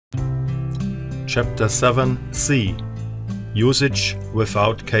Chapter 7C Usage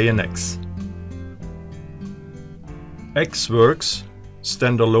without KNX. X-Works,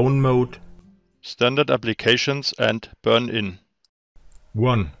 Standalone Mode, Standard applications and burn-in.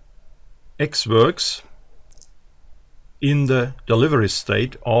 1. X-Works. In the delivery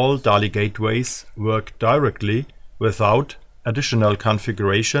state, all DALI gateways work directly without additional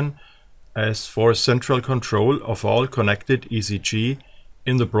configuration as for central control of all connected ECG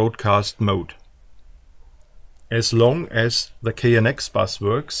in the broadcast mode. As long as the KNX bus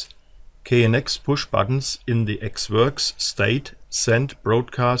works, KNX push buttons in the X-Works state send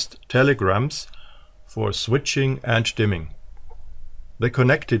broadcast telegrams for switching and dimming. The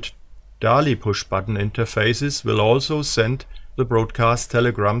connected DALI push button interfaces will also send the broadcast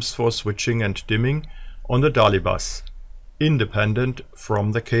telegrams for switching and dimming on the DALI bus, independent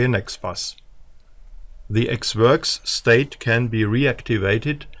from the KNX bus. The X-Works state can be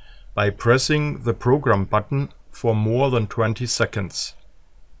reactivated by pressing the program button for more than 20 seconds.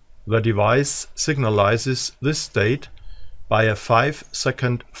 The device signalizes this state by a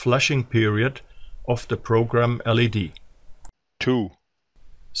 5-second flashing period of the program LED. 2.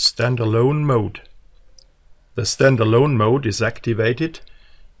 Standalone Mode. The Standalone Mode is activated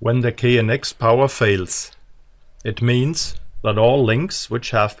when the KNX power fails. It means that all links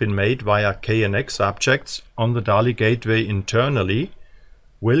which have been made via KNX objects on the DALI gateway internally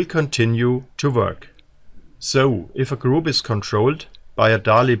will continue to work. So, if a group is controlled by a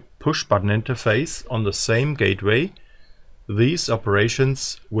DALI push-button interface on the same gateway, these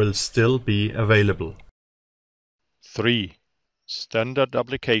operations will still be available. 3. Standard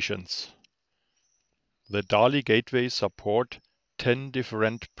applications. The DALI gateways support 10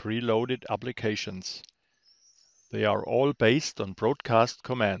 different preloaded applications. They are all based on broadcast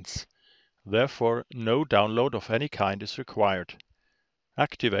commands. Therefore, no download of any kind is required.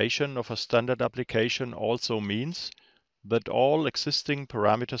 Activation of a standard application also means that all existing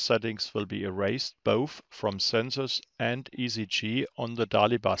parameter settings will be erased both from sensors and ECG on the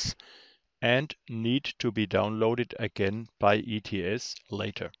DALI bus and need to be downloaded again by ETS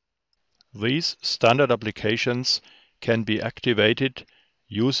later. These standard applications can be activated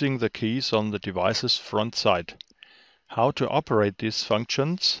using the keys on the device's front side. How to operate these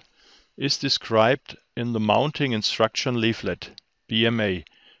functions is described in the mounting instruction leaflet, BMA,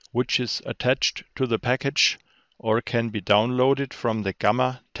 which is attached to the package or can be downloaded from the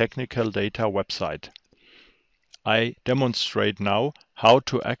Gamma Technical Data website. I demonstrate now how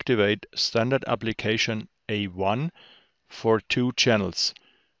to activate standard application A1 for 2 channels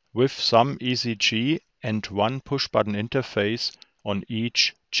with some ECG and 1 push-button interface on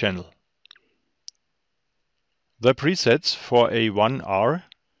each channel. The presets for A1 are: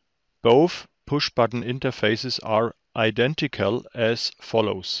 both push-button interfaces are identical as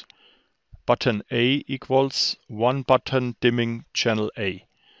follows. Button A equals 1 button dimming channel A.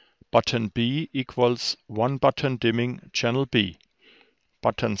 Button B equals 1 button dimming channel B.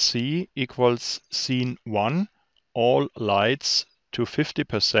 Button C equals scene 1, all lights to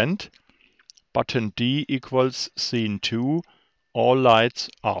 50%. Button D equals scene 2, all lights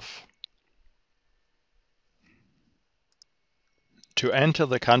off. To enter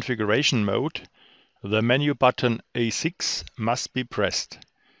the configuration mode, the menu button A6 must be pressed.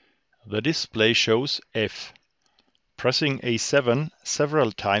 The display shows F. Pressing A7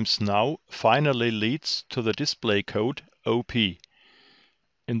 several times now finally leads to the display code OP.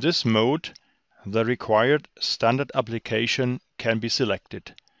 In this mode, the required standard application can be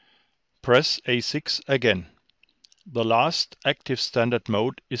selected. Press A6 again. The last active standard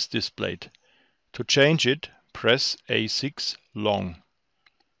mode is displayed. To change it, press A6 long.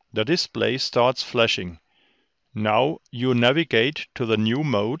 The display starts flashing. Now you navigate to the new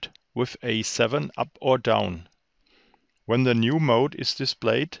mode with A7 up or down. When the new mode is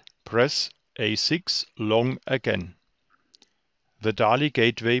displayed, press A6 long again. The DALI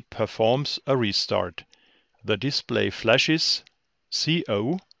gateway performs a restart. The display flashes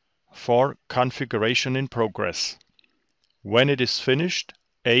CO for configuration in progress. When it is finished,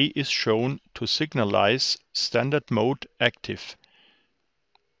 A is shown to signalize standard mode active.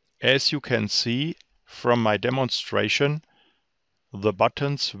 As you can see from my demonstration, the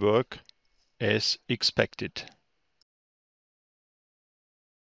buttons work as expected.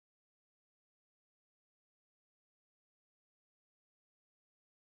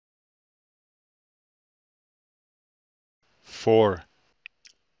 Four.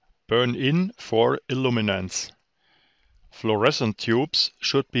 Burn-in for illuminance. Fluorescent tubes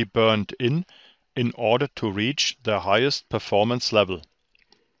should be burned in order to reach their highest performance level.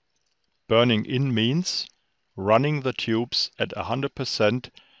 Burning in means running the tubes at 100%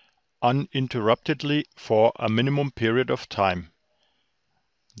 uninterruptedly for a minimum period of time.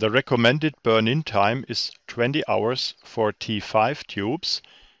 The recommended burn-in time is 20 hours for T5 tubes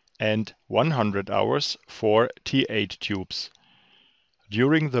and 100 hours for T8 tubes.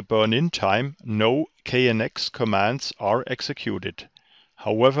 During the burn-in time, no KNX commands are executed.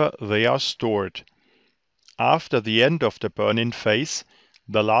 However, they are stored. After the end of the burn-in phase,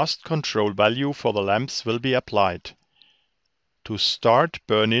 the last control value for the lamps will be applied. To start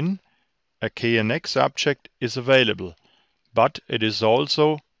burn-in, a KNX object is available, but it is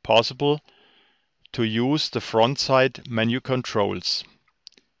also possible to use the front side menu controls.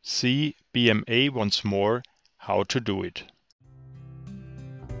 See BMA once more how to do it.